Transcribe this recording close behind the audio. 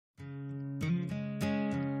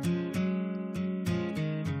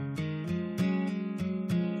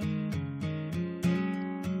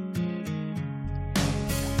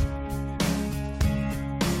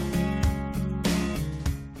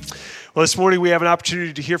Well, this morning we have an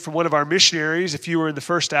opportunity to hear from one of our missionaries. If you were in the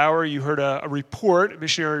first hour, you heard a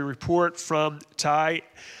missionary report from Ty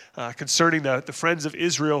concerning the Friends of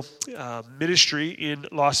Israel ministry in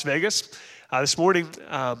Las Vegas. This morning,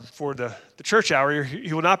 for the church hour,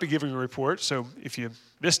 he will not be giving a report, so if you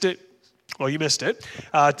missed it, well, you missed it.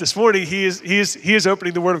 This morning, he is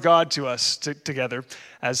opening the Word of God to us together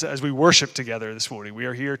as we worship together this morning. We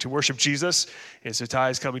are here to worship Jesus, and so Ty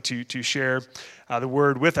is coming to share the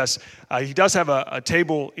Word with us. He does have a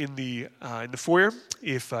table in the foyer.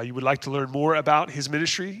 If you would like to learn more about his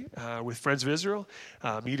ministry with Friends of Israel,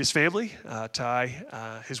 meet his family.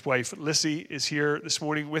 Ty, his wife Lissy, is here this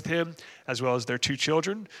morning with him, as well as their two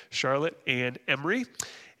children, Charlotte and Emery.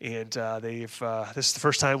 And this is the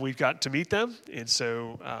first time we've gotten to meet them, and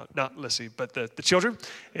so not Lissy, but the children.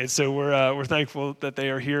 And so we're thankful that they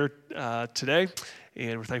are here today,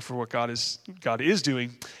 and we're thankful for what God is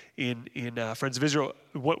doing in Friends of Israel.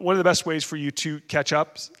 One of the best ways for you to catch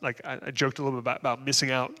up, like I joked a little bit about missing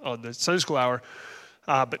out on the Sunday school hour,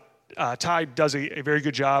 but Ty does a very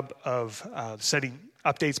good job of sending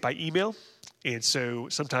updates by email. And so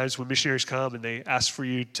sometimes when missionaries come and they ask for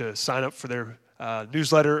you to sign up for their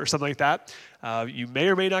newsletter or something like that, you may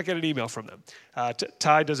or may not get an email from them.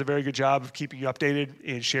 Ty does a very good job of keeping you updated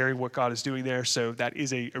and sharing what God is doing there, so that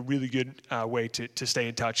is a really good way to stay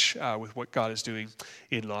in touch with what God is doing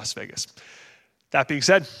in Las Vegas. That being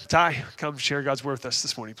said, Ty, come share God's word with us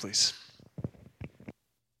this morning, please.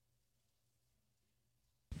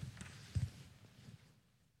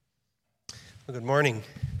 Well, good morning.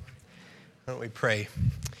 Why don't we pray?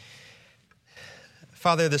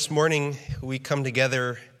 Father, this morning we come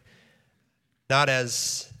together not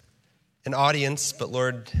as an audience, but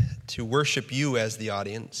Lord, to worship you as the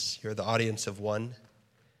audience. You're the audience of one.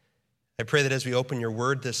 I pray that as we open your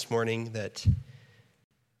word this morning, that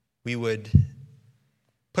we would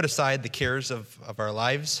put aside the cares of our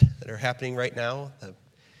lives that are happening right now, the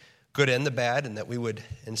good and the bad, and that we would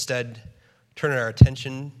instead turn our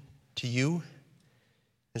attention to you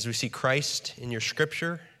as we see Christ in your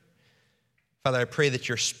scripture. Father, I pray that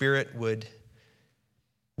your Spirit would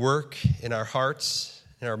work in our hearts,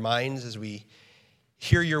 in our minds as we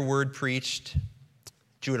hear your word preached,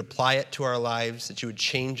 that you would apply it to our lives, that you would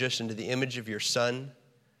change us into the image of your Son,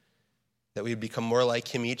 that we would become more like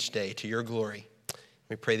him each day to your glory.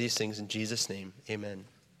 We pray these things in Jesus' name. Amen.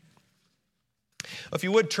 If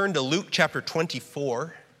you would turn to Luke chapter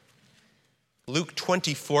 24. Luke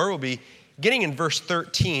 24, we'll be getting in verse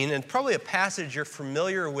 13, and probably a passage you're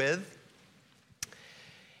familiar with.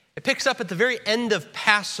 It picks up at the very end of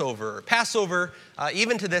Passover. Passover,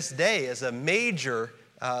 even to this day, is a major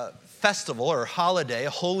festival or holiday, a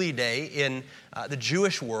holy day in the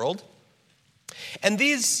Jewish world. And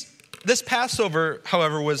this Passover,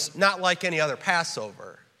 however, was not like any other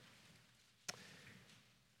Passover.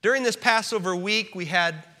 During this Passover week, we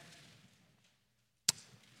had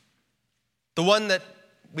the one that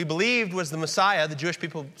we believed was the Messiah. The Jewish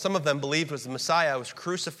people, some of them believed was the Messiah, was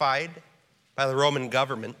crucified by the Roman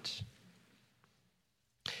government.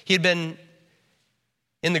 He had been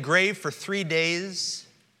in the grave for 3 days.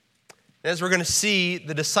 And as we're going to see,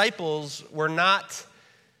 the disciples were not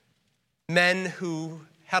men who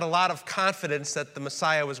had a lot of confidence that the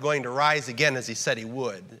Messiah was going to rise again as he said he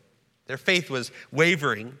would. Their faith was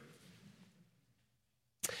wavering.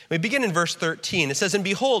 We begin in verse 13. It says, "And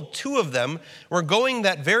behold, 2 of them were going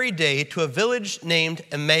that very day to a village named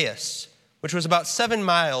Emmaus, which was about 7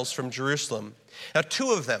 miles from Jerusalem." Now,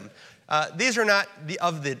 2 of them. These are not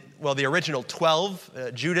the original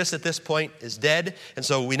 12. Judas at this point is dead, and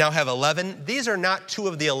so we now have 11. These are not 2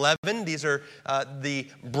 of the 11. These are the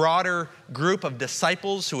broader group of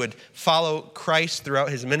disciples who would follow Christ throughout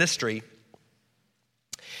his ministry.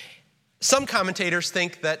 Some commentators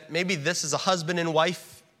think that maybe this is a husband and wife.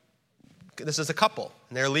 This is a couple,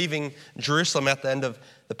 and they're leaving Jerusalem at the end of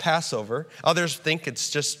the Passover. Others think it's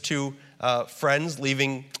just 2 friends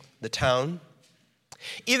leaving the town.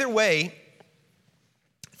 Either way,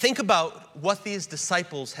 think about what these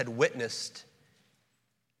disciples had witnessed,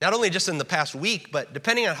 not only just in the past week, but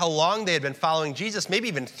depending on how long they had been following Jesus, maybe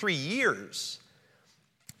even 3 years.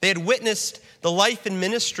 They had witnessed the life and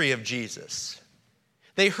ministry of Jesus.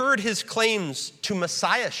 They heard his claims to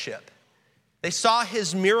messiahship. They saw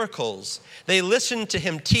his miracles. They listened to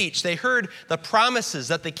him teach. They heard the promises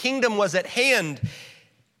that the kingdom was at hand.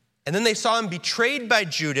 And then they saw him betrayed by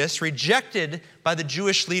Judas, rejected by the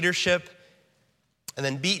Jewish leadership, and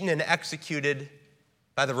then beaten and executed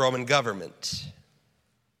by the Roman government.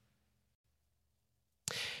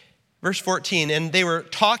 Verse 14, "And they were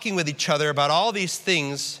talking with each other about all these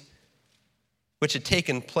things which had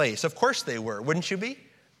taken place." Of course they were, wouldn't you be?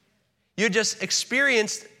 You just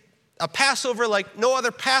experienced a Passover like no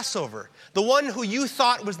other Passover. The one who you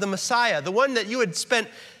thought was the Messiah, the one that you had spent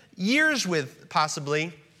years with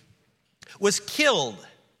possibly, was killed.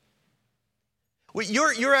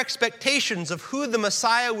 Your expectations of who the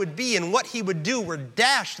Messiah would be and what he would do were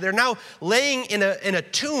dashed. They're now laying in a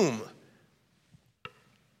tomb.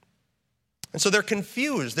 And so they're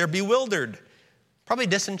confused, they're bewildered, probably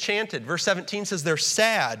disenchanted. Verse 17 says they're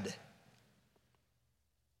sad.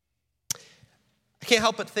 I can't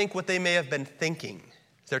help but think what they may have been thinking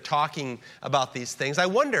as they're talking about these things. I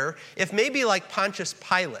wonder if maybe like Pontius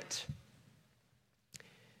Pilate,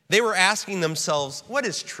 they were asking themselves, what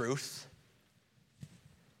is truth?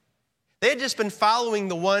 They had just been following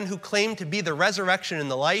the one who claimed to be the resurrection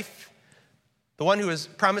and the life, the one who was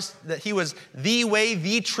promised that he was the way,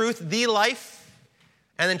 the truth, the life,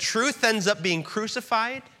 and then truth ends up being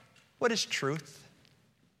crucified. What is truth?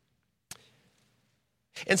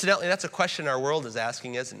 Incidentally, that's a question our world is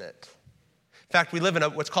asking, isn't it? In fact, we live in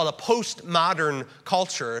what's called a postmodern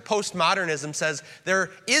culture. Postmodernism says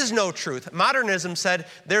there is no truth. Modernism said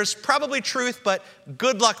there's probably truth, but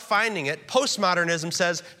good luck finding it. Postmodernism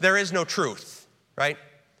says there is no truth, right?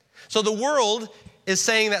 So the world is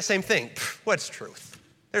saying that same thing. What's truth?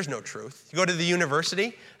 There's no truth. You go to the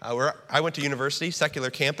university, where I went to university,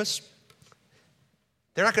 secular campus.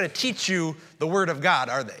 They're not going to teach you the Word of God,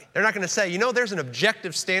 are they? They're not going to say, there's an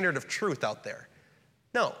objective standard of truth out there.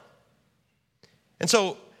 No. And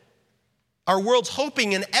so our world's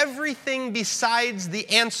hoping in everything besides the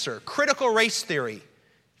answer. Critical race theory.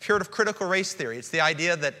 You've heard of critical race theory. It's the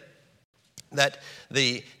idea that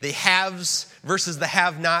the haves versus the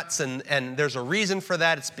have-nots, and there's a reason for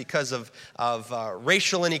that. It's because of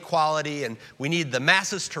racial inequality, and we need the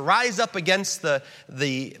masses to rise up against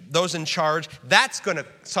those in charge. That's going to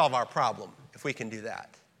solve our problem if we can do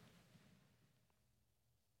that.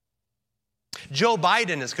 Joe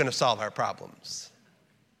Biden is going to solve our problems.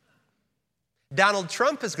 Donald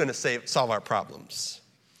Trump is going to solve our problems.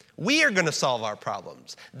 We are going to solve our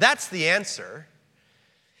problems. That's the answer.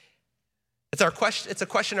 It's a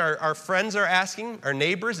question our friends are asking, our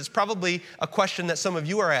neighbors. It's probably a question that some of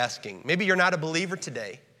you are asking. Maybe you're not a believer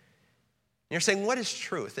today. You're saying, what is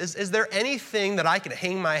truth? Is there anything that I can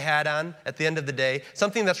hang my hat on at the end of the day?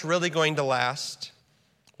 Something that's really going to last?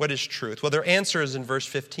 What is truth? Well, their answer is in verse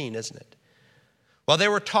 15, isn't it? While they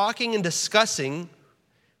were talking and discussing,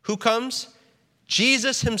 who comes?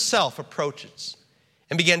 Jesus himself approaches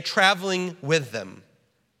and began traveling with them.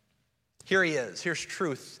 Here he is. Here's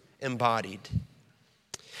truth embodied.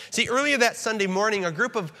 See, earlier that Sunday morning, a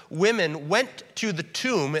group of women went to the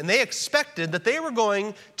tomb, and they expected that they were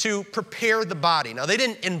going to prepare the body. Now, they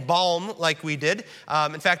didn't embalm like we did.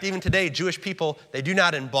 In fact, even today, Jewish people, they do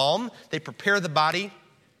not embalm. They prepare the body.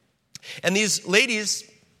 And these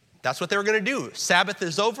ladies, that's what they were going to do. Sabbath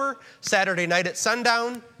is over. Saturday night at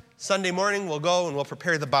sundown. Sunday morning, we'll go and we'll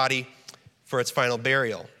prepare the body for its final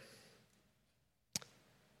burial.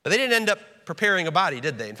 But they didn't end up preparing a body,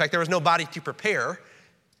 did they? In fact, there was no body to prepare.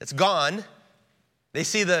 It's gone. They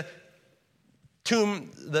see the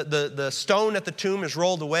tomb, the stone at the tomb is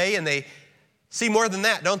rolled away, and they see more than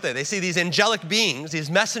that, don't they? They see these angelic beings,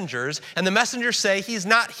 these messengers, and the messengers say, he's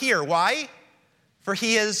not here. Why? For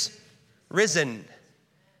he is risen.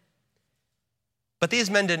 But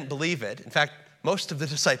these men didn't believe it. In fact, most of the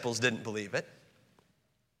disciples didn't believe it.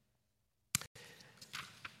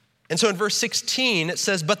 And so in verse 16, it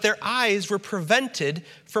says, but their eyes were prevented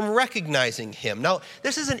from recognizing him. Now,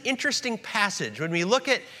 this is an interesting passage. When we look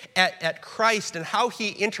at Christ and how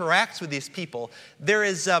he interacts with these people, there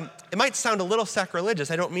is, it might sound a little sacrilegious.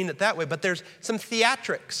 I don't mean it that way, but there's some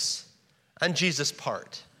theatrics on Jesus'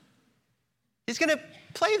 part. He's going to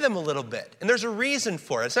play them a little bit, and there's a reason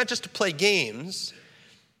for it. It's not just to play games.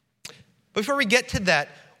 Before we get to that,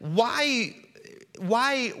 why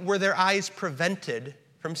were their eyes prevented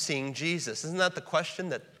from seeing Jesus? Isn't that the question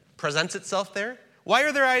that presents itself there? Why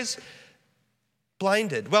are their eyes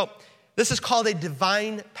blinded? Well, this is called a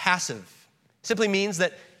divine passive. It simply means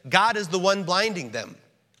that God is the one blinding them.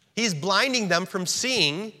 He's blinding them from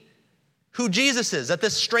seeing who Jesus is, that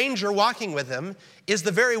this stranger walking with him is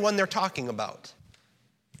the very one they're talking about.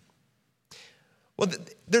 Well,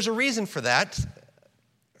 there's a reason for that.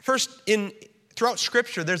 First, throughout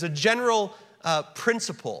Scripture, there's a general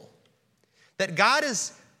principle that God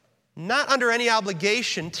is not under any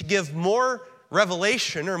obligation to give more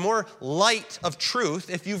revelation or more light of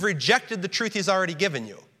truth if you've rejected the truth he's already given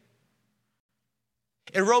you.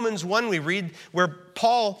 In Romans 1, we read where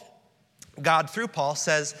God through Paul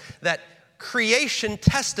says that creation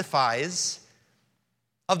testifies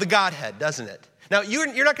of the Godhead, doesn't it? Now, you're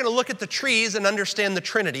not going to look at the trees and understand the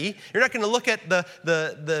Trinity. You're not going to look at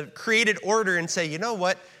the created order and say, you know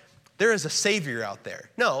what, there is a Savior out there.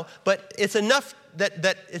 No, but it's enough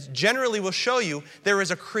that it generally will show you there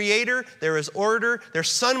is a Creator, there is order, there's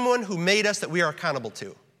someone who made us that we are accountable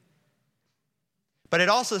to. But it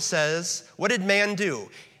also says, what did man do?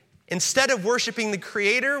 Instead of worshiping the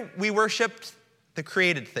Creator, we worshiped the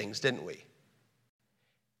created things, didn't we?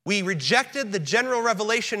 We rejected the general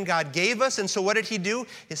revelation God gave us, and so what did he do?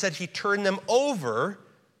 He said he turned them over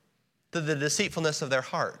to the deceitfulness of their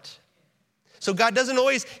heart. So God doesn't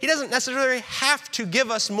necessarily have to give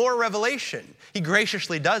us more revelation. He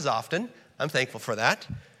graciously does often. I'm thankful for that.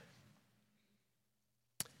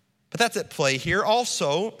 But that's at play here.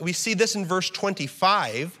 Also, we see this in verse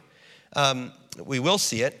 25. We will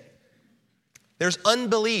see it. There's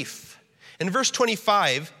unbelief. In verse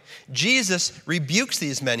 25, Jesus rebukes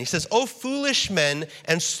these men. He says, "O foolish men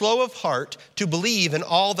and slow of heart to believe in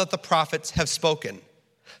all that the prophets have spoken."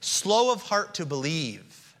 Slow of heart to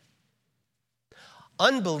believe.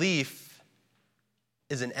 Unbelief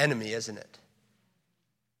is an enemy, isn't it?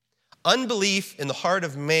 Unbelief in the heart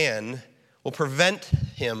of man will prevent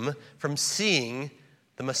him from seeing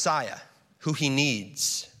the Messiah, who he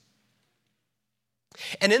needs.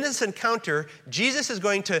 And in this encounter, Jesus is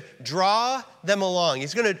going to draw them along.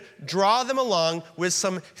 He's going to draw them along with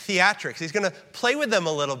some theatrics. He's going to play with them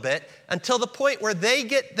a little bit until the point where they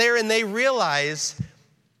get there and they realize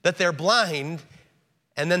that they're blind,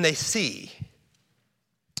 and then they see.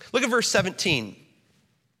 Look at verse 17.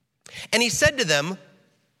 "And he said to them,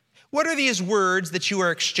 'What are these words that you are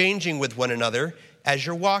exchanging with one another as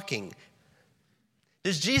you're walking?'"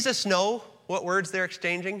 Does Jesus know what words they're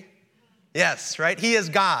exchanging? Yes, right? He is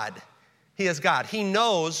God. He is God. He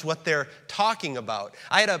knows what they're talking about.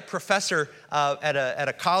 I had a professor at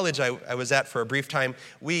a college I was at for a brief time.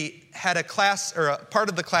 We had a class, or a part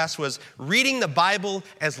of the class was reading the Bible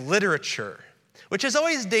as literature, which is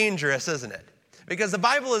always dangerous, isn't it? Because the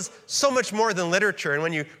Bible is so much more than literature, and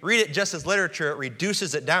when you read it just as literature, it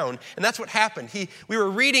reduces it down. And that's what happened. We were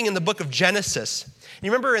reading in the book of Genesis. And you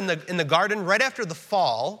remember in the garden, right after the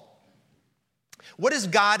fall, what does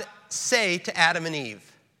God say to Adam and Eve?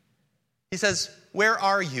 He says, "Where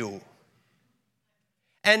are you?"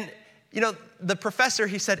 And, the professor,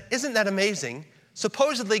 he said, isn't that amazing?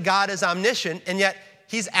 Supposedly God is omniscient, and yet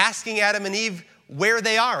he's asking Adam and Eve where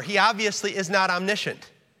they are. He obviously is not omniscient.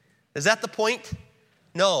 Is that the point?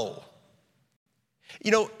 No.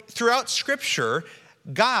 Throughout Scripture,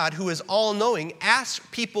 God, who is all-knowing, asks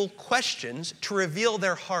people questions to reveal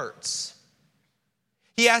their hearts.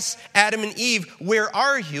 He asks Adam and Eve, "Where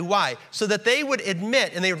are you?" Why? So that they would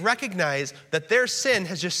admit and they would recognize that their sin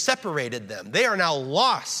has just separated them. They are now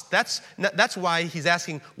lost. That's why he's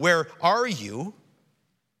asking, "Where are you?"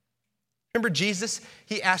 Remember Jesus?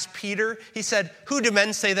 He asked Peter, he said, "Who do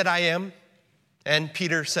men say that I am?" And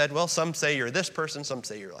Peter said, "Well, some say you're this person, some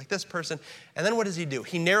say you're like this person." And then what does he do?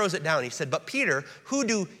 He narrows it down. He said, "But Peter, who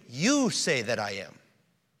do you say that I am?"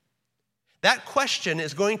 That question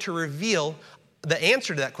is going to reveal, the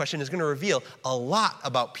answer to that question is going to reveal a lot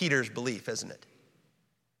about Peter's belief, isn't it?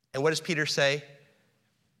 And what does Peter say?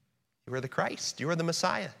 "You are the Christ. You are the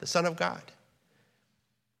Messiah, the Son of God."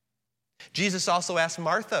 Jesus also asked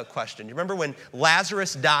Martha a question. You remember when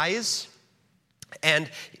Lazarus dies? And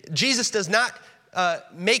Jesus does not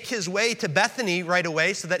make his way to Bethany right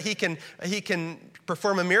away so that he can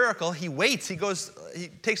perform a miracle. He waits. He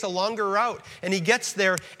takes a longer route, and he gets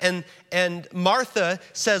there, and Martha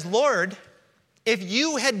says, "Lord, if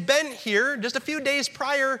you had been here just a few days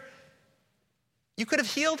prior, you could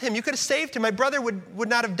have healed him. You could have saved him. My brother would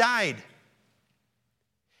not have died."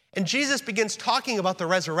 And Jesus begins talking about the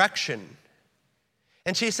resurrection.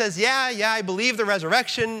 And she says, yeah, I believe the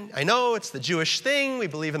resurrection. I know it's the Jewish thing. We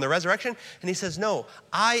believe in the resurrection. And he says, "No,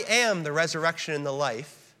 I am the resurrection and the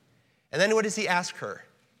life." And then what does he ask her?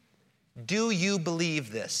 "Do you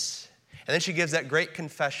believe this?" And then she gives that great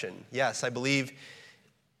confession. "Yes, I believe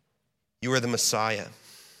you are the Messiah."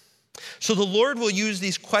 So the Lord will use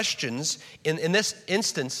these questions in this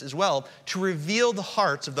instance as well to reveal the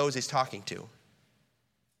hearts of those he's talking to.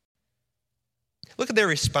 Look at their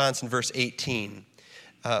response in verse 18.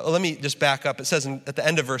 Let me just back up. It says at the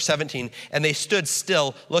end of verse 17, "And they stood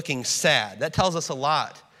still looking sad." That tells us a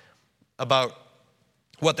lot about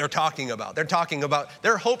what they're talking about. They're talking about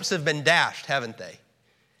their hopes have been dashed, haven't they?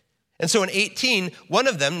 And so in 18, one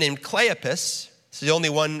of them, named Cleopas, this is the only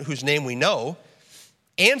one whose name we know,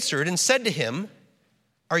 answered and said to him,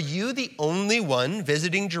 "Are you the only one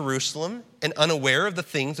visiting Jerusalem and unaware of the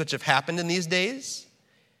things which have happened in these days?"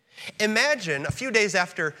 Imagine a few days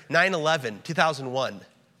after 9/11, 2001,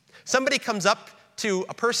 somebody comes up to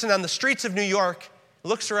a person on the streets of New York,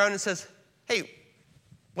 looks around and says, hey,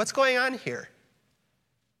 what's going on here?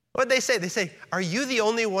 What did they say? They say, are you the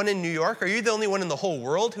only one in New York? Are you the only one in the whole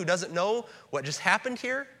world who doesn't know what just happened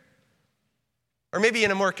here? Or maybe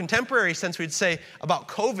in a more contemporary sense, we'd say about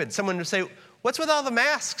COVID, someone would say, what's with all the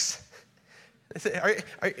masks? They say,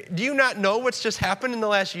 do you not know what's just happened in the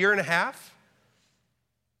last year and a half?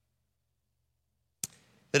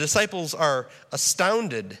 The disciples are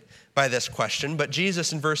astounded by this question, but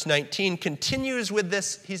Jesus in verse 19 continues with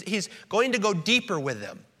this. He's going to go deeper with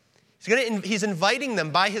them. He's inviting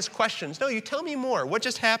them by his questions. No, you tell me more. What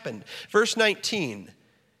just happened? Verse 19.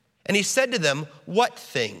 And he said to them, what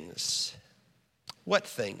things? What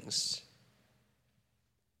things?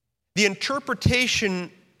 Their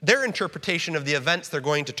interpretation of the events they're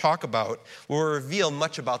going to talk about will reveal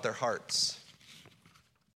much about their hearts.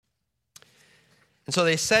 And so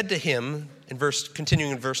they said to him,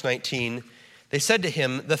 continuing in verse 19, they said to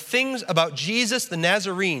him, the things about Jesus the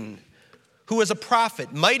Nazarene, who was a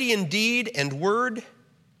prophet, mighty in deed and word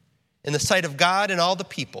in the sight of God and all the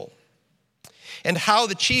people, and how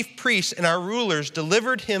the chief priests and our rulers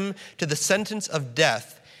delivered him to the sentence of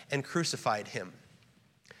death and crucified him.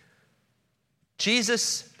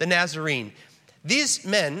 Jesus the Nazarene. These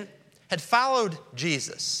men had followed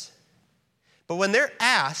Jesus. But when they're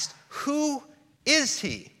asked, who is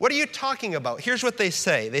he? What are you talking about? Here's what they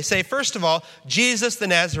say. They say, first of all, Jesus the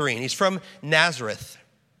Nazarene. He's from Nazareth.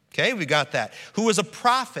 Okay, we got that. Who was a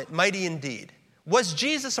prophet, mighty indeed. Was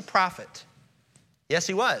Jesus a prophet? Yes,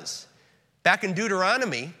 he was. Back in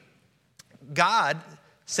Deuteronomy, God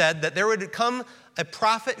said that there would come a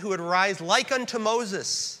prophet who would rise like unto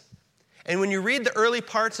Moses. And when you read the early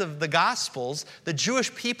parts of the Gospels, the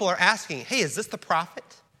Jewish people are asking, hey, is this the prophet?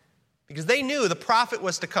 Because they knew the prophet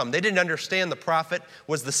was to come. They didn't understand the prophet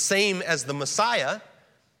was the same as the Messiah,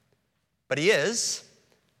 but he is.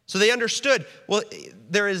 So they understood, well,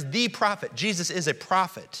 there is the prophet. Jesus is a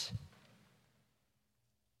prophet.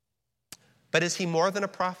 But is he more than a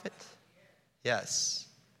prophet? Yes.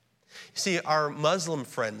 You see, our Muslim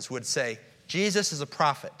friends would say, Jesus is a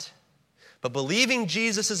prophet. But believing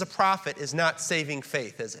Jesus is a prophet is not saving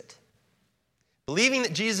faith, is it? Believing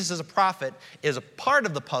that Jesus is a prophet is a part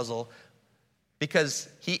of the puzzle because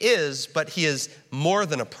he is, but he is more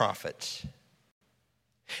than a prophet.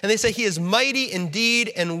 And they say he is mighty in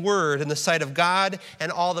deed and word in the sight of God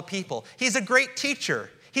and all the people. He's a great teacher.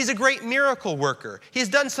 He's a great miracle worker. He's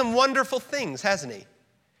done some wonderful things, hasn't he?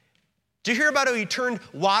 Did you hear about how he turned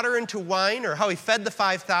water into wine or how he fed the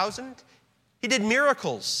 5,000? He did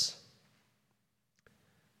miracles.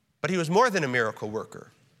 But he was more than a miracle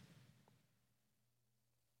worker.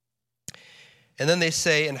 And then they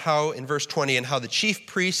say, and how, in verse 20, and how the chief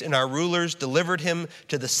priests and our rulers delivered him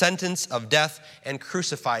to the sentence of death and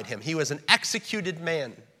crucified him. He was an executed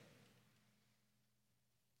man.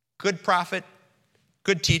 Good prophet,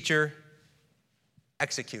 good teacher,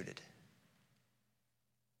 executed.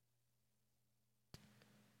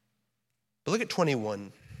 But look at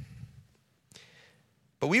 21.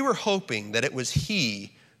 But we were hoping that it was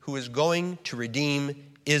he who was going to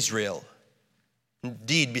redeem Israel.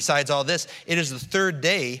 Indeed, besides all this, it is the third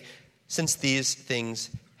day since these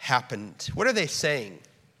things happened. What are they saying?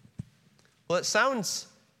 Well, it sounds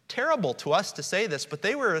terrible to us to say this, but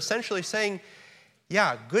they were essentially saying,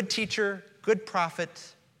 yeah, good teacher, good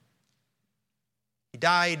prophet. He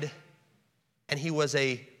died, and he was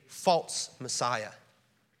a false Messiah.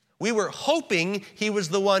 We were hoping he was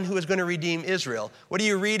the one who was going to redeem Israel. What do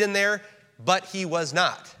you read in there? But he was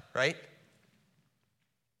not, right?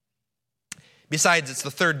 Besides, it's the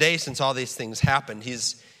third day since all these things happened.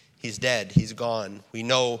 He's dead. He's gone. We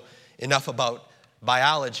know enough about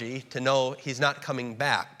biology to know he's not coming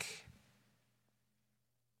back.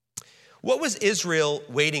 What was Israel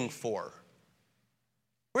waiting for?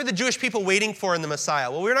 What were the Jewish people waiting for in the Messiah?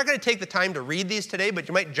 Well, we're not going to take the time to read these today, but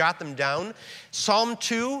you might jot them down. Psalm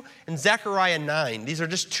 2 and Zechariah 9. These are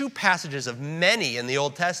just two passages of many in the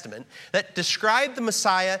Old Testament that describe the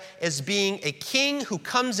Messiah as being a king who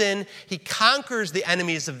comes in, he conquers the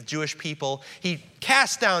enemies of the Jewish people, he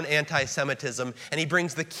casts down anti-Semitism, and he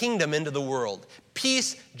brings the kingdom into the world.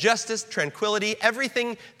 Peace, justice, tranquility,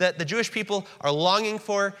 everything that the Jewish people are longing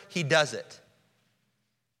for, he does it.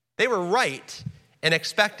 They were right and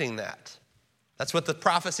expecting that. That's what the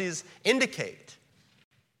prophecies indicate.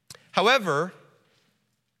 However,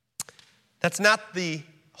 that's not the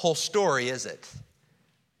whole story, is it?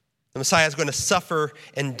 The Messiah is going to suffer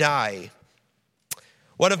and die.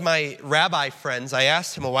 One of my rabbi friends, I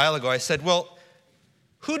asked him a while ago, I said, well,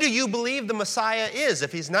 who do you believe the Messiah is?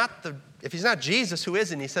 If he's not Jesus, who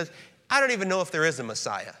is it? And he says, I don't even know if there is a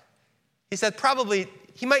Messiah. He said probably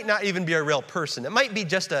he might not even be a real person. It might be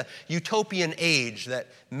just a utopian age that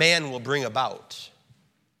man will bring about.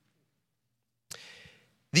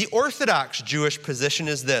 The Orthodox Jewish position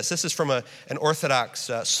is this. This is from an Orthodox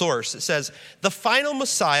source. It says, the final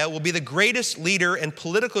Messiah will be the greatest leader and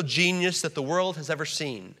political genius that the world has ever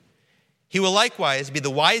seen. He will likewise be the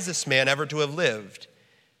wisest man ever to have lived.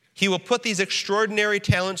 He will put these extraordinary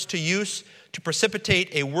talents to use to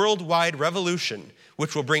precipitate a worldwide revolution,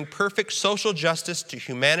 which will bring perfect social justice to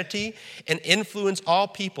humanity and influence all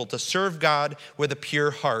people to serve God with a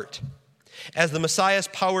pure heart. As the Messiah's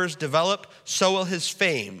powers develop, so will his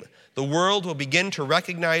fame. The world will begin to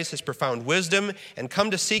recognize his profound wisdom and come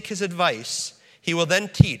to seek his advice. He will then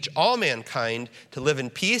teach all mankind to live in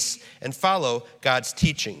peace and follow God's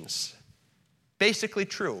teachings. Basically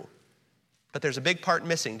true, but there's a big part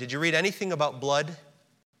missing. Did you read anything about blood?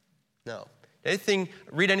 No.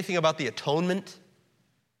 Read anything about the atonement?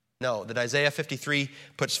 No, that Isaiah 53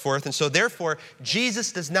 puts forth. And so therefore,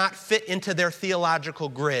 Jesus does not fit into their theological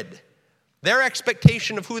grid. Their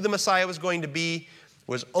expectation of who the Messiah was going to be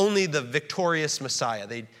was only the victorious Messiah.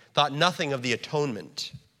 They thought nothing of the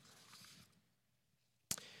atonement.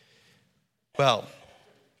 Well,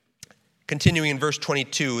 continuing in verse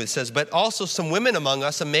 22, it says, but also some women among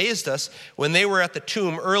us amazed us when they were at the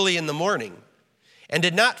tomb early in the morning and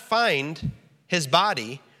did not find his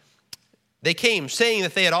body. They came, saying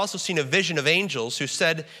that they had also seen a vision of angels who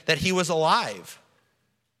said that he was alive.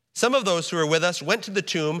 Some of those who were with us went to the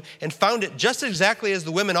tomb and found it just exactly as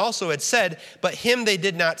the women also had said, but him they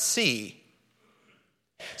did not see.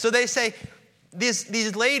 So they say,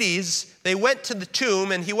 these ladies, they went to the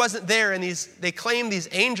tomb and he wasn't there, and they claim these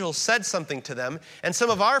angels said something to them. And some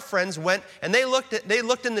of our friends went and they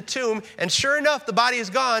looked in the tomb, and sure enough, the body is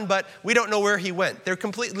gone, but we don't know where he went. They're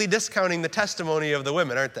completely discounting the testimony of the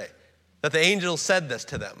women, aren't they? That the angels said this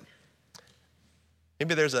to them.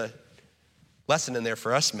 Maybe there's a lesson in there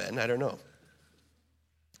for us men. I don't know.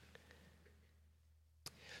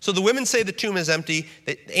 So the women say the tomb is empty.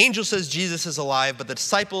 The angel says Jesus is alive, but the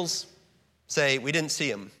disciples say we didn't see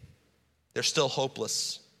him. They're still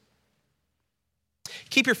hopeless.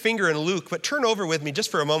 Keep your finger in Luke, but turn over with me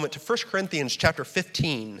just for a moment to 1 Corinthians chapter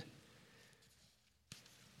 15.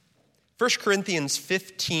 1 Corinthians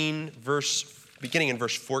 15, beginning in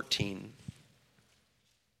verse 14.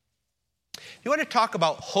 You want to talk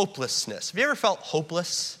about hopelessness. Have you ever felt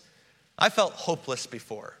hopeless? I felt hopeless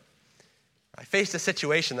before. I faced a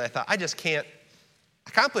situation that I thought, I just can't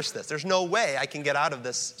accomplish this. There's no way I can get out of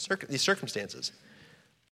these circumstances.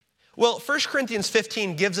 Well, 1 Corinthians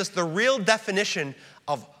 15 gives us the real definition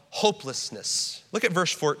of hopelessness. Look at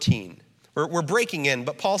verse 14. We're breaking in,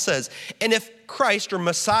 but Paul says, and if Christ or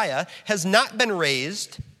Messiah has not been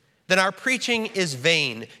raised, then our preaching is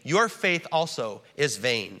vain. Your faith also is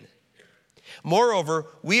vain. Moreover,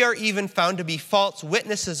 we are even found to be false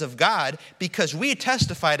witnesses of God because we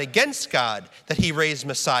testified against God that he raised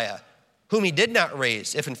Messiah, whom he did not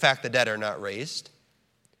raise, if in fact the dead are not raised.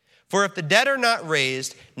 For if the dead are not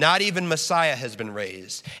raised, not even Messiah has been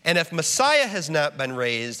raised. And if Messiah has not been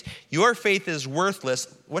raised, your faith is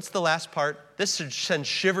worthless. What's the last part? This should send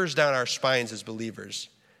shivers down our spines as believers.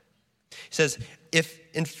 He says,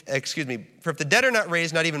 for if the dead are not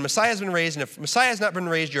raised, not even Messiah has been raised, and if Messiah has not been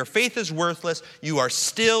raised, your faith is worthless. You are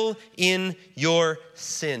still in your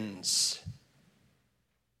sins.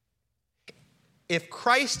 If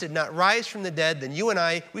Christ did not rise from the dead, then you and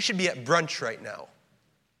I, we should be at brunch right now.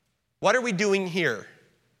 What are we doing here?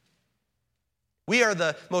 We are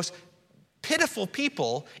the most pitiful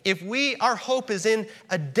people if our hope is in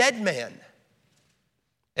a dead man.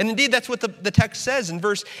 And indeed, that's what the text says in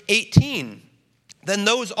verse 18. Then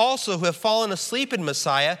those also who have fallen asleep in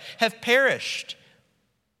Messiah have perished.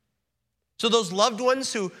 So those loved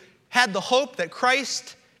ones who had the hope that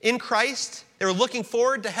in Christ, they were looking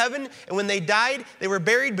forward to heaven, and when they died, they were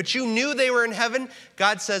buried, but you knew they were in heaven.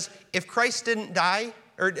 God says, if Christ didn't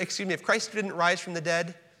rise from the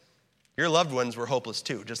dead, your loved ones were hopeless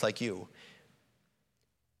too, just like you.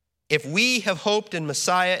 If we have hoped in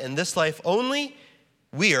Messiah in this life only,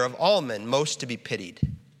 we are of all men most to be pitied.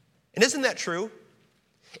 And isn't that true?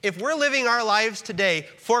 If we're living our lives today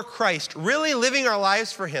for Christ, really living our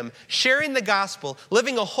lives for him, sharing the gospel,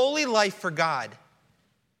 living a holy life for God,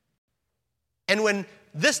 and when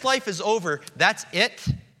this life is over, that's it,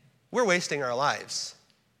 we're wasting our lives.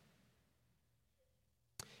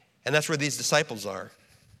 And that's where these disciples are.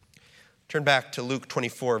 Turn back to Luke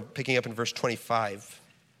 24, picking up in verse 25.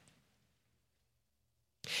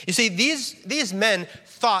 You see, these men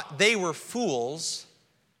thought they were fools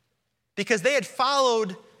because they had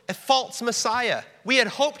followed a false Messiah. We had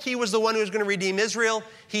hoped he was the one who was going to redeem Israel.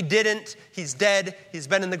 He didn't. He's dead. He's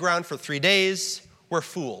been in the ground for 3 days. We're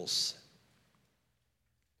fools.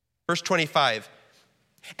 Verse 25.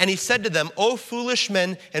 And he said to them, O foolish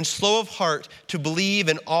men and slow of heart to believe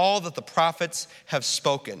in all that the prophets have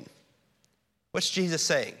spoken. What's Jesus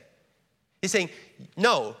saying? He's saying,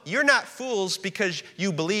 no, you're not fools because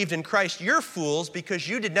you believed in Christ. You're fools because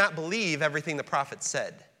you did not believe everything the prophets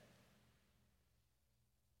said.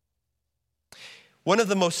 One of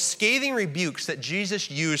the most scathing rebukes that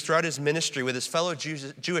Jesus used throughout his ministry with his fellow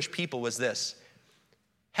Jewish people was this.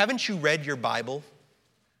 Haven't you read your Bible?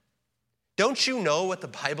 Don't you know what the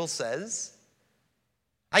Bible says?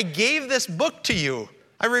 I gave this book to you.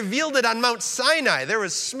 I revealed it on Mount Sinai. There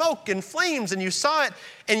was smoke and flames, and you saw it,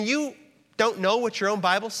 and you don't know what your own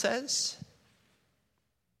Bible says?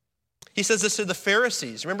 He says this to the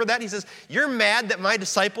Pharisees. Remember that? He says, you're mad that my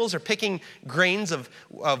disciples are picking grains of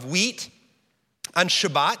wheat on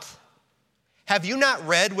Shabbat? Have you not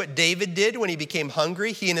read what David did when he became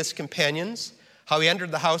hungry, he and his companions? How he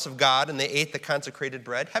entered the house of God and they ate the consecrated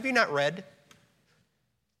bread? Have you not read?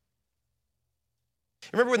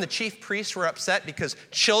 Remember when the chief priests were upset because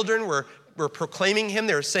children were proclaiming him?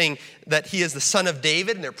 They were saying that he is the son of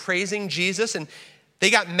David, and they're praising Jesus, and they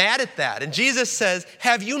got mad at that. And Jesus says,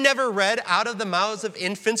 have you never read, out of the mouths of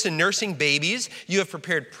infants and nursing babies, you have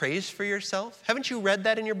prepared praise for yourself? Haven't you read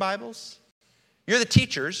that in your Bibles? You're the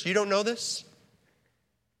teachers. You don't know this?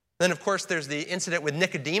 Then, of course, there's the incident with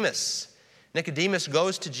Nicodemus. Nicodemus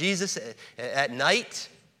goes to Jesus at night,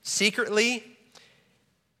 secretly,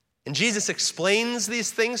 and Jesus explains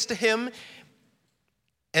these things to him,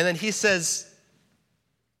 and then he says,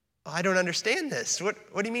 I don't understand this. What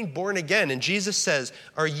do you mean born again? And Jesus says,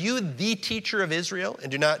 are you the teacher of Israel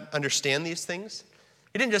and do not understand these things?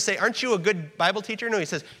 He didn't just say, aren't you a good Bible teacher? No, he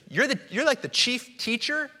says, you're like the chief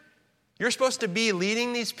teacher. You're supposed to be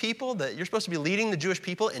leading these people, you're supposed to be leading the Jewish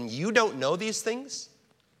people, and you don't know these things?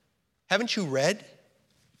 Haven't you read?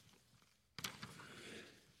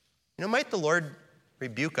 Might the Lord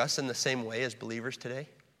rebuke us in the same way as believers today?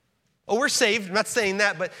 Oh, we're saved. I'm not saying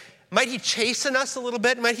that, but might he chasten us a little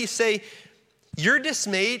bit? Might he say, you're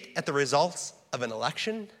dismayed at the results of an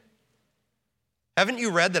election? Haven't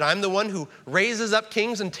you read that I'm the one who raises up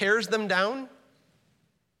kings and tears them down?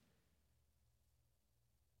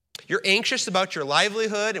 You're anxious about your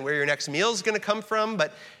livelihood and where your next meal is going to come from,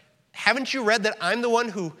 but haven't you read that I'm the one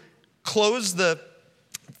who feeds the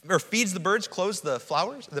birds, clothes the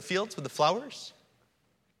fields with the flowers?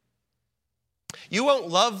 You won't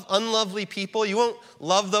love unlovely people. You won't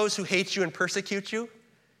love those who hate you and persecute you.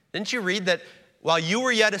 Didn't you read that while you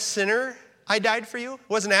were yet a sinner, I died for you? It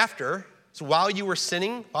wasn't after. It's while you were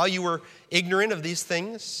sinning, while you were ignorant of these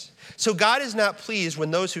things. So God is not pleased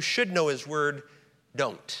when those who should know his word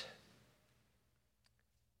don't.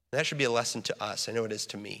 That should be a lesson to us. I know it is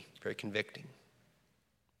to me. Very convicting.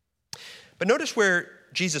 But notice where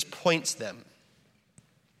Jesus points them.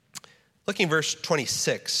 Looking at verse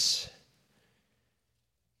 26.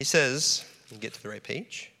 He says, let me get to the right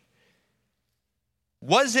page.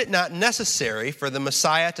 Was it not necessary for the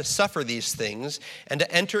Messiah to suffer these things and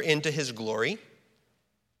to enter into his glory?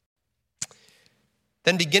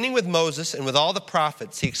 Then beginning with Moses and with all the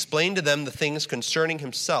prophets, he explained to them the things concerning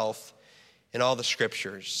himself in all the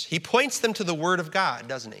scriptures. He points them to the word of God,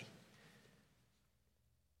 doesn't he?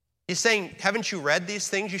 He's saying, haven't you read these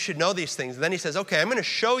things? You should know these things. And then he says, okay, I'm going to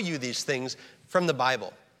show you these things from the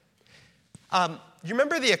Bible. Do you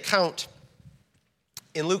remember the account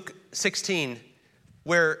in Luke 16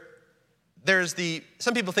 where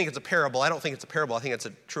some people think it's a parable. I don't think it's a parable. I think it's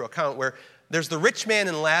a true account where there's the rich man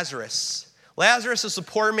and Lazarus. Lazarus is a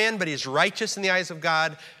poor man, but he's righteous in the eyes of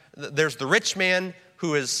God. There's the rich man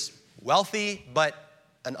who is wealthy, but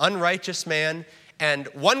an unrighteous man. And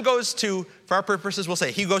one goes to, for our purposes, we'll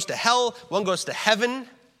say he goes to hell. One goes to heaven,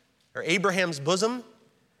 or Abraham's bosom.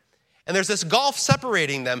 And there's this gulf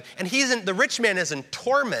separating them. And the rich man is in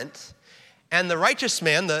torment. And the righteous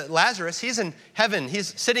man, the Lazarus, he's in heaven.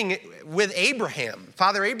 He's sitting with Abraham,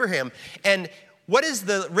 Father Abraham. And what does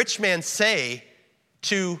the rich man say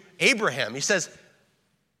to Abraham? He says,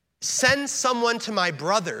 send someone to my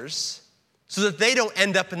brothers so that they don't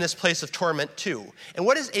end up in this place of torment too. And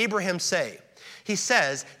what does Abraham say? He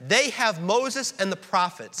says, they have Moses and the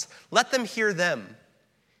prophets. Let them hear them.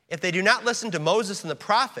 If they do not listen to Moses and the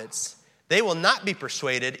prophets, they will not be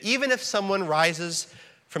persuaded, even if someone rises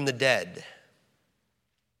from the dead.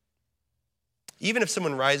 Even if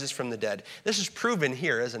someone rises from the dead. This is proven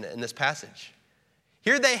here, isn't it, in this passage?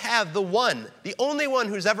 Here they have the only one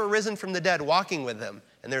who's ever risen from the dead walking with them,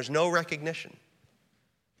 and there's no recognition.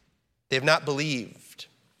 They have not believed.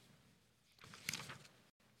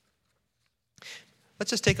 let's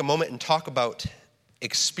just take a moment and talk about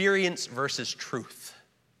experience versus truth.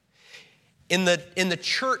 In the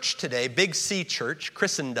church today, Big C church,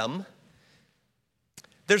 Christendom,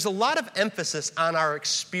 there's a lot of emphasis on our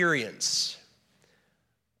experience.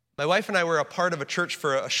 My wife and I were a part of a church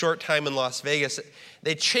for a short time in Las Vegas.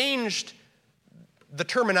 They changed the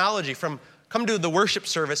terminology from come to the worship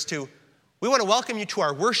service to we want to welcome you to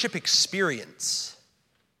our worship experience.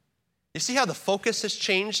 You see how the focus has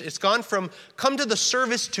changed? It's gone from come to the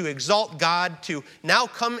service to exalt God to now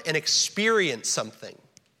come and experience something.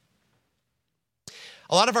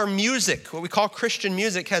 A lot of our music, what we call Christian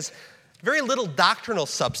music, has very little doctrinal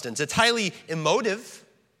substance. It's highly emotive,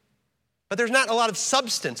 but there's not a lot of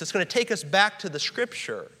substance. It's going to take us back to the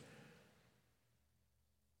Scripture.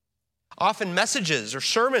 Often messages or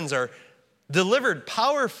sermons are delivered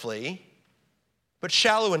powerfully, but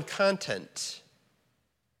shallow in content.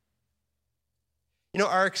 You know,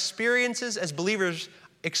 our experiences as believers,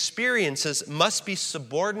 experiences must be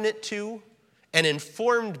subordinate to and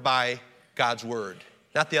informed by God's Word,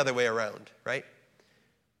 not the other way around, right?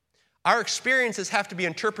 Our experiences have to be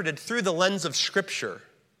interpreted through the lens of Scripture.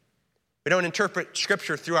 We don't interpret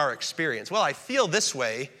Scripture through our experience. Well, I feel this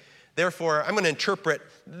way, therefore I'm going to interpret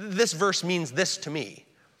this verse means this to me.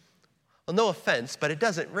 Well, no offense, but it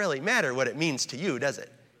doesn't really matter what it means to you, does it?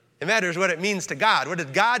 It matters what it means to God. What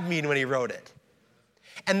did God mean when he wrote it?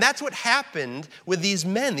 And that's what happened with these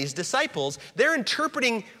men, these disciples. They're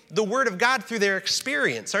interpreting the Word of God through their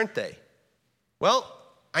experience, aren't they? Well,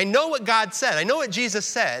 I know what God said. I know what Jesus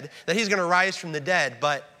said, that he's going to rise from the dead,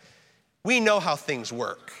 but we know how things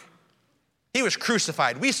work. He was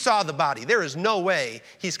crucified. We saw the body. There is no way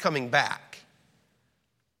he's coming back.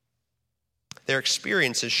 Their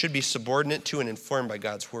experiences should be subordinate to and informed by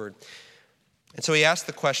God's Word. And so he asked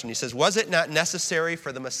the question, he says, was it not necessary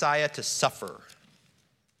for the Messiah to suffer?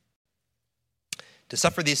 To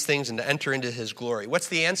suffer these things and to enter into his glory. What's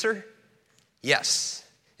the answer? Yes,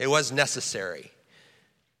 it was necessary.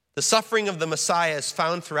 The suffering of the Messiah is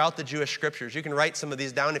found throughout the Jewish scriptures. You can write some of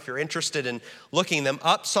these down if you're interested in looking them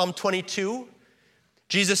up. Psalm 22,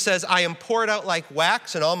 Jesus says, I am poured out like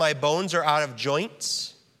wax and all my bones are out of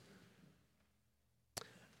joints.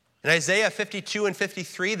 In Isaiah 52 and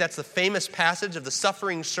 53, that's the famous passage of the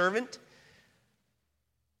suffering servant.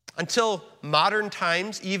 Until modern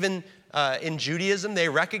times, even in Judaism, they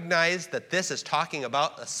recognize that this is talking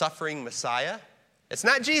about a suffering Messiah. It's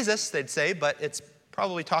not Jesus, they'd say, but it's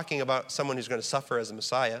probably talking about someone who's going to suffer as a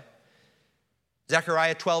Messiah.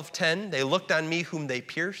 Zechariah 12:10, they looked on me whom they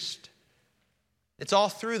pierced. It's all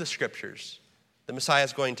through the scriptures. The Messiah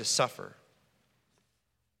is going to suffer.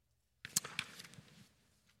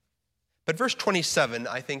 But verse 27,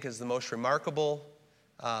 I think, is the most remarkable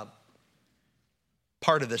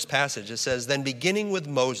part of this passage. It says, then beginning with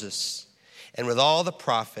Moses and with all the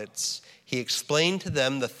prophets, he explained to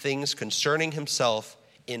them the things concerning himself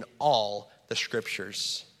in all the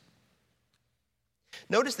scriptures.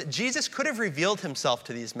 Notice that Jesus could have revealed himself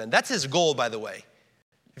to these men. That's his goal, by the way.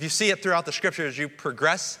 If you see it throughout the scriptures, you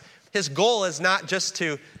progress. His goal is not just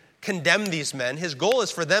to condemn these men. His goal is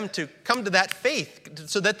for them to come to that faith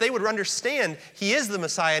so that they would understand he is the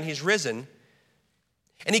Messiah and he's risen.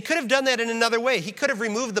 And he could have done that in another way. He could have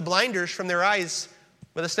removed the blinders from their eyes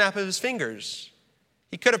with a snap of his fingers.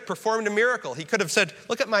 He could have performed a miracle. He could have said,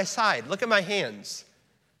 look at my side, look at my hands.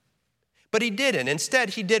 But he didn't.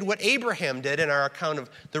 Instead, he did what Abraham did in our account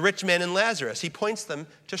of the rich man and Lazarus. He points them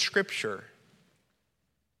to Scripture.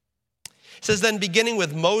 It says then beginning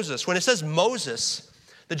with Moses. When it says Moses,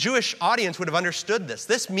 the Jewish audience would have understood this.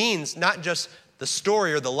 This means not just the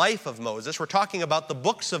story or the life of Moses. We're talking about the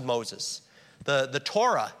books of Moses. The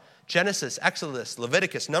Torah, Genesis, Exodus,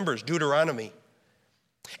 Leviticus, Numbers, Deuteronomy.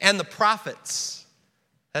 And the prophets.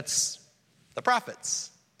 That's the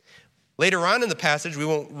prophets. Later on in the passage, we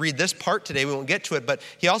won't read this part today, we won't get to it, but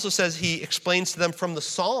he also says he explains to them from the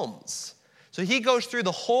Psalms. So he goes through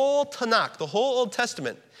the whole Tanakh, the whole Old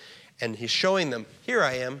Testament, and he's showing them, here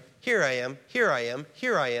I am, here I am, here I am,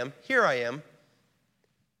 here I am, here I am.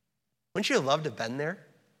 Wouldn't you have loved to have been there?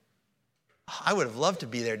 I would have loved to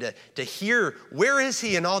be there to hear, where is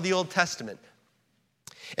he in all the Old Testament?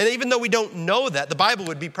 And even though we don't know that, the Bible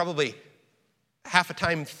would be probably half a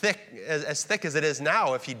time thick, as thick as it is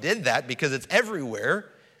now if he did that, because it's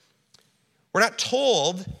everywhere. We're not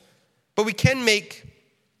told, but we can make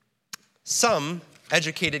some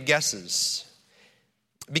educated guesses.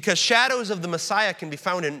 Because shadows of the Messiah can be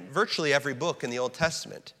found in virtually every book in the Old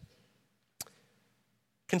Testament.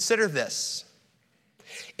 Consider this.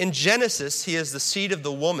 In Genesis, he is the seed of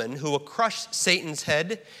the woman who will crush Satan's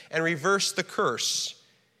head and reverse the curse.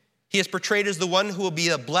 He is portrayed as the one who will be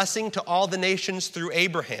a blessing to all the nations through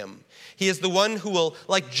Abraham. He is the one who will,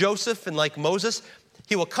 like Joseph and like Moses,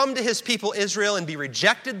 he will come to his people Israel and be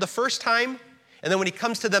rejected the first time, and then when he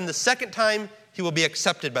comes to them the second time, he will be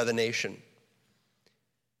accepted by the nation.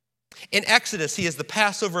 In Exodus, he is the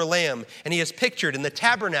Passover lamb, and he is pictured in the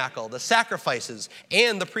tabernacle, the sacrifices,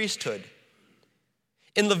 and the priesthood.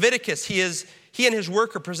 In Leviticus, he and his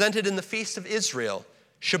work are presented in the feasts of Israel: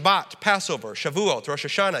 Shabbat, Passover, Shavuot, Rosh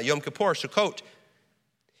Hashanah, Yom Kippur, Sukkot.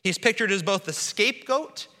 He's pictured as both the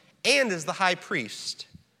scapegoat and as the high priest.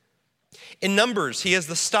 In Numbers, he is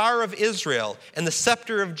the star of Israel and the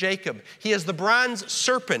scepter of Jacob. He is the bronze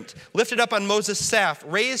serpent lifted up on Moses' staff,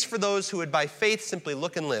 raised for those who would by faith simply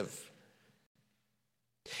look and live.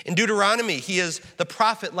 In Deuteronomy, he is the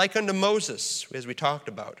prophet like unto Moses, as we talked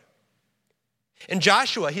about. In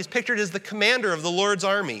Joshua, he's pictured as the commander of the Lord's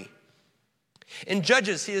army. In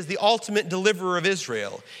Judges, he is the ultimate deliverer of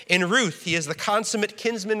Israel. In Ruth, he is the consummate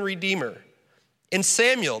kinsman redeemer. In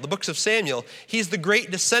Samuel, the books of Samuel, he's the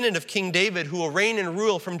great descendant of King David who will reign and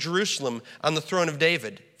rule from Jerusalem on the throne of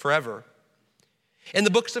David forever. In the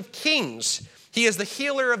books of Kings, he is the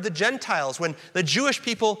healer of the Gentiles. When the Jewish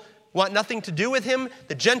people want nothing to do with him,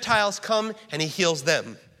 the Gentiles come and he heals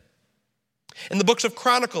them. In the books of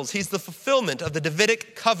Chronicles, he's the fulfillment of the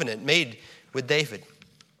Davidic covenant made with David.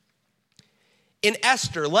 In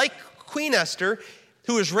Esther, like Queen Esther,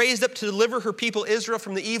 who was raised up to deliver her people Israel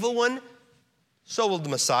from the evil one, so will the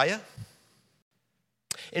Messiah.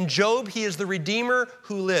 In Job, he is the Redeemer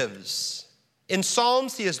who lives. In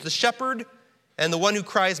Psalms, he is the shepherd and the one who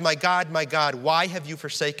cries, my God, why have you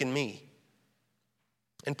forsaken me?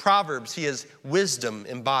 In Proverbs, he is wisdom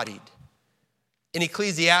embodied. In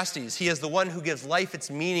Ecclesiastes, he is the one who gives life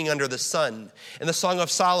its meaning under the sun. In the Song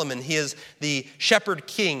of Solomon, he is the shepherd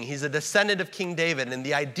king. He's a descendant of King David and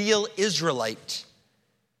the ideal Israelite.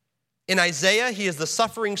 In Isaiah, he is the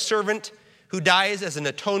suffering servant who dies as an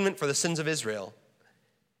atonement for the sins of Israel.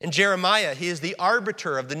 In Jeremiah, he is the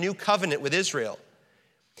arbiter of the new covenant with Israel.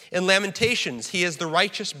 In Lamentations, he is the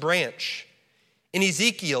righteous branch. In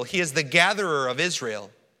Ezekiel, he is the gatherer of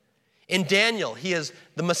Israel. In Daniel, he is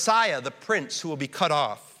the Messiah, the prince who will be cut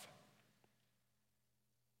off.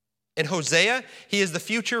 In Hosea, he is the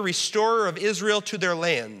future restorer of Israel to their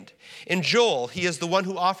land. In Joel, he is the one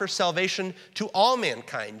who offers salvation to all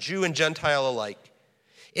mankind, Jew and Gentile alike.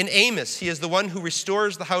 In Amos, he is the one who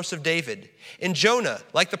restores the house of David. In Jonah,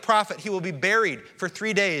 like the prophet, he will be buried for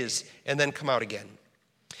 3 days and then come out again.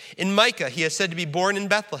 In Micah, he is said to be born in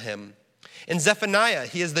Bethlehem. In Zephaniah,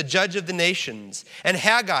 he is the judge of the nations. And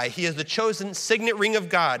Haggai, he is the chosen signet ring of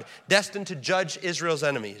God, destined to judge Israel's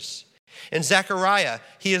enemies. In Zechariah,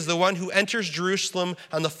 he is the one who enters Jerusalem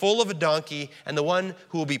on the foal of a donkey and the one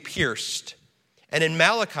who will be pierced. And in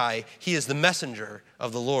Malachi, he is the messenger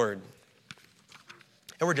of the Lord.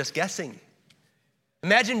 And we're just guessing.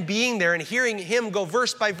 Imagine being there and hearing him go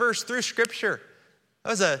verse by verse through Scripture. That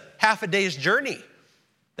was a half a day's journey.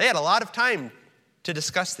 They had a lot of time to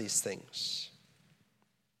discuss these things.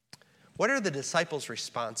 What are the disciples'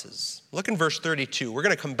 responses? Look in verse 32. We're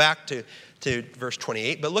going to come back to verse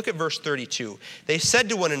 28, but look at verse 32. They said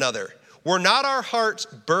to one another, were not our hearts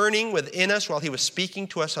burning within us while he was speaking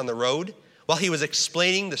to us on the road, while he was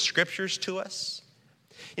explaining the Scriptures to us?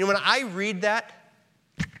 You know, when I read that,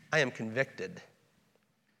 I am convicted.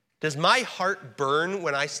 Does my heart burn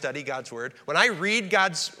when I study God's word? When I read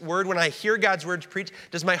God's word, when I hear God's words preached,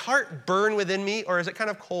 does my heart burn within me, or is it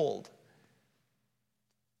kind of cold?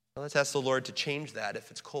 Well, let's ask the Lord to change that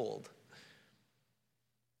if it's cold.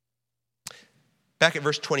 Back at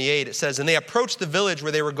verse 28, it says, and they approached the village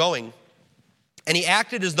where they were going, and he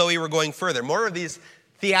acted as though he were going further. More of these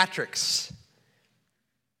theatrics.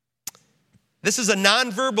 This is a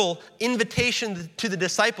nonverbal invitation to the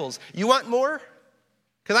disciples. You want more?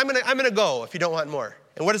 Because I'm going to go if you don't want more.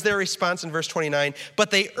 And what is their response in verse 29?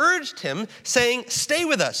 But they urged him, saying, stay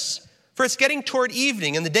with us, for it's getting toward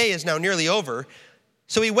evening, and the day is now nearly over.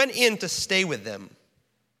 So he went in to stay with them.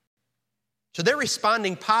 So they're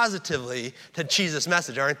responding positively to Jesus'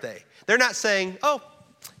 message, aren't they? They're not saying, oh,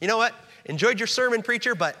 you know what? Enjoyed your sermon,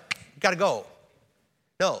 preacher, but got to go.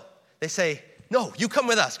 No, they say, no, you come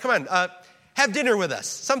with us. Come on, have dinner with us,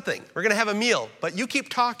 something. We're going to have a meal, but you keep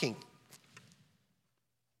talking.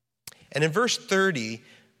 And in verse 30,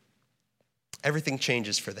 everything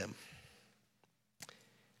changes for them.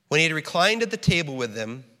 When he had reclined at the table with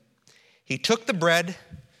them, he took the bread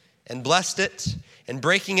and blessed it, and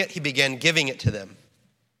breaking it, he began giving it to them.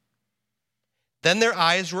 Then their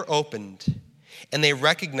eyes were opened, and they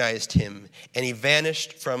recognized him, and he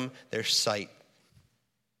vanished from their sight.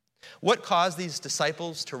 What caused these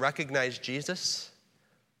disciples to recognize Jesus?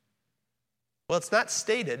 Well, it's not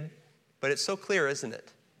stated, but it's so clear, isn't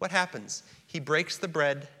it? What happens? He breaks the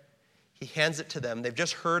bread. He hands it to them. They've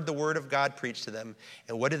just heard the word of God preached to them.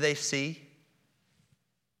 And what do they see?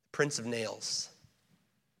 Prints of nails.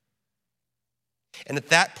 And at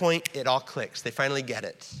that point, it all clicks. They finally get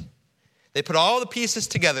it. They put all the pieces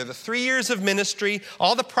together, the 3 years of ministry,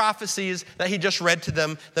 all the prophecies that he just read to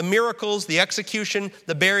them, the miracles, the execution,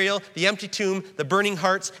 the burial, the empty tomb, the burning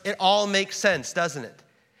hearts. It all makes sense, doesn't it?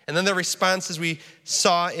 And then their response, as we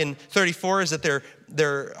saw in 34, is that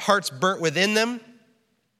their hearts burnt within them.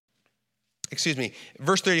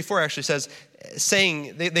 Verse 34 actually says,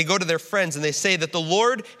 saying, they go to their friends and they say that the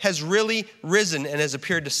Lord has really risen and has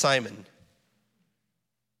appeared to Simon.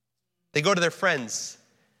 They go to their friends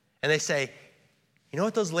and they say, you know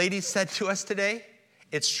what those ladies said to us today?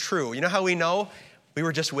 It's true. You know how we know? We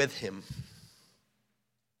were just with him.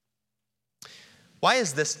 Why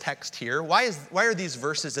is this text here? Why are these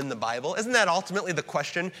verses in the Bible? Isn't that ultimately the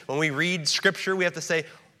question? When we read Scripture, we have to say,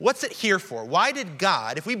 what's it here for? Why did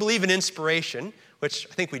God, if we believe in inspiration, which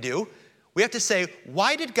I think we do, we have to say,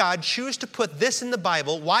 why did God choose to put this in the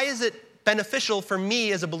Bible? Why is it beneficial for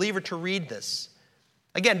me as a believer to read this?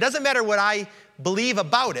 Again, it doesn't matter what I believe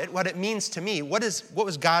about it, what it means to me. What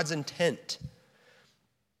was God's intent?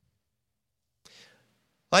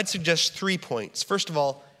 I'd suggest 3 points. First of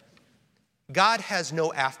all, God has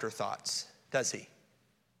no afterthoughts, does he?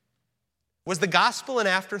 Was the gospel an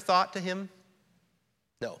afterthought to him?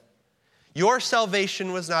 No. Your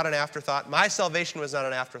salvation was not an afterthought. My salvation was not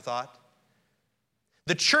an afterthought.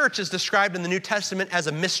 The church is described in the New Testament as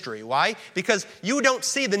a mystery. Why? Because you don't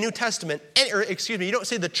see the New Testament, you don't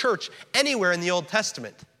see the church anywhere in the Old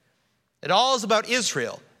Testament. It all is about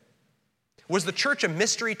Israel. Was the church a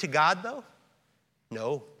mystery to God, though?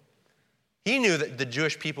 No. He knew that the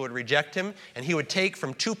Jewish people would reject him, and he would take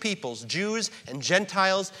from two peoples, Jews and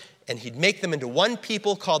Gentiles, and he'd make them into one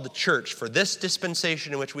people called the church for this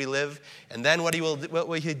dispensation in which we live. And then what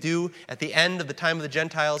will he do at the end of the time of the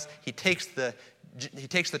Gentiles? He takes the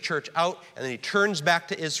church out, and then he turns back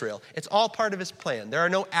to Israel. It's all part of his plan. There are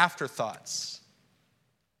no afterthoughts.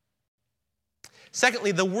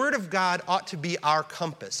 Secondly, the Word of God ought to be our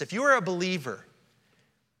compass. If you are a believer,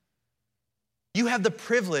 you have the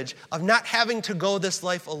privilege of not having to go this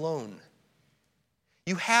life alone.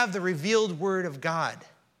 You have the revealed Word of God.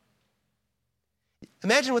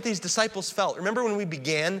 Imagine what these disciples felt. Remember when we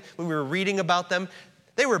began, when we were reading about them?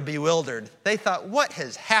 They were bewildered. They thought, what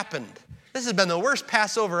has happened? This has been the worst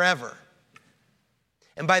Passover ever.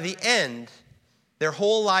 And by the end, their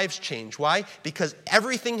whole lives change. Why? Because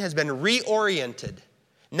everything has been reoriented,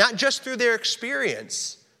 not just through their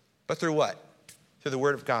experience, but through what? Through the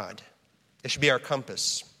Word of God. It should be our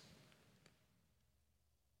compass.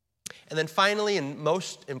 And then finally, and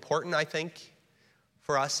most important, I think,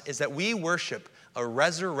 for us, is that we worship a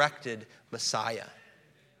resurrected Messiah.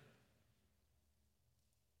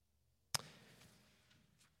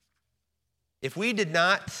 If we did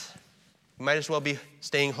not, we might as well be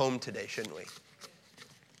staying home today, shouldn't we?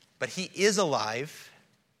 But he is alive.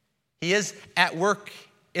 He is at work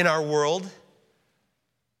in our world.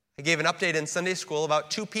 I gave an update in Sunday school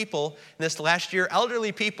about 2 people in this last year,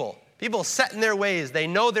 elderly people set in their ways. They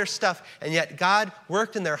know their stuff, and yet God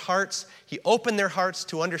worked in their hearts. He opened their hearts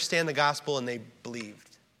to understand the gospel, and they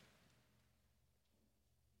believed.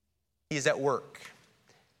 He's at work.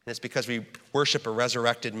 And it's because we worship a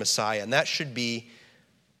resurrected Messiah. And that should be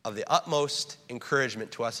of the utmost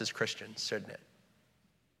encouragement to us as Christians, shouldn't it?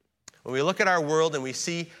 When we look at our world and we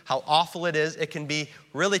see how awful it is, it can be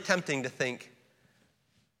really tempting to think,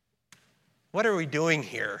 what are we doing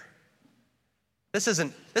here? This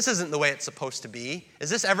isn't the way it's supposed to be. Is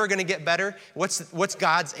this ever going to get better? What's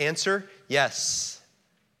God's answer? Yes.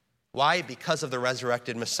 Why? Because of the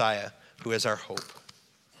resurrected Messiah, who is our hope.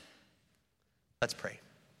 Let's pray.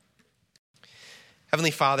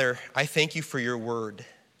 Heavenly Father, I thank you for your word.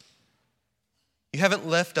 You haven't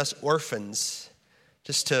left us orphans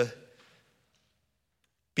just to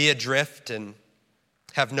be adrift and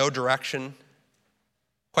have no direction.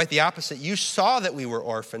 Quite the opposite. You saw that we were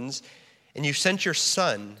orphans, and you sent your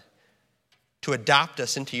Son to adopt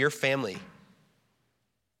us into your family.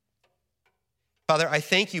 Father, I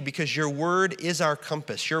thank you because your word is our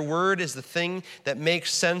compass. Your word is the thing that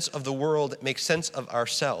makes sense of the world, that makes sense of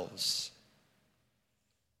ourselves.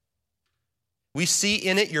 We see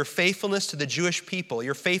in it your faithfulness to the Jewish people,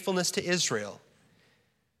 your faithfulness to Israel.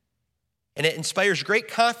 And it inspires great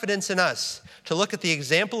confidence in us to look at the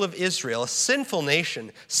example of Israel, a sinful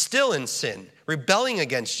nation, still in sin, rebelling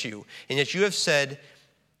against you, and yet you have said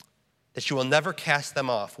that you will never cast them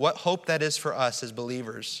off. What hope that is for us as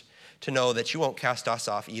believers to know that you won't cast us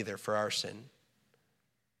off either for our sin.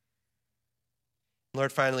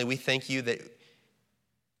 Lord, finally, we thank you that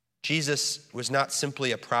Jesus was not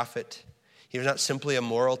simply a prophet. He was not simply a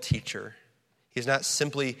moral teacher. He is not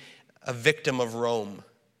simply a victim of Rome.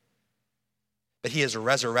 But he is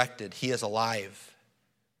resurrected. He is alive.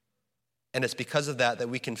 And it's because of that that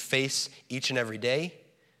we can face each and every day.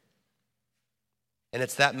 And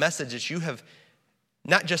it's that message that you have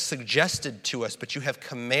not just suggested to us, but you have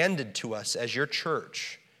commanded to us as your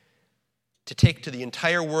church to take to the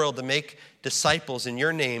entire world to make disciples in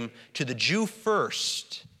your name, to the Jew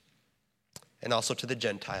first, and also to the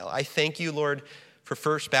Gentile. I thank you, Lord, for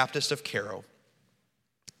First Baptist of Cairo,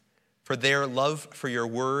 for their love for your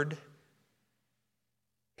word,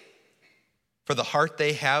 for the heart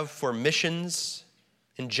they have for missions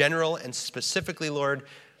in general, and specifically, Lord,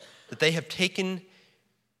 that they have taken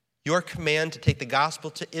your command to take the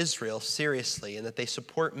gospel to Israel seriously, and that they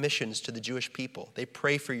support missions to the Jewish people. They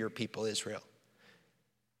pray for your people, Israel.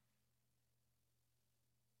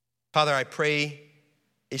 Father, I pray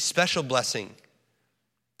a special blessing,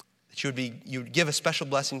 that you would give a special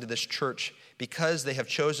blessing to this church because they have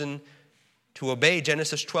chosen to obey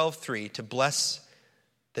Genesis 12:3, to bless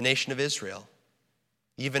the nation of Israel,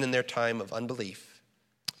 even in their time of unbelief,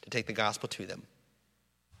 to take the gospel to them.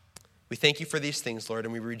 We thank you for these things, Lord,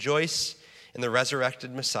 and we rejoice in the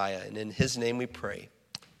resurrected Messiah, and in his name we pray.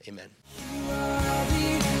 Amen.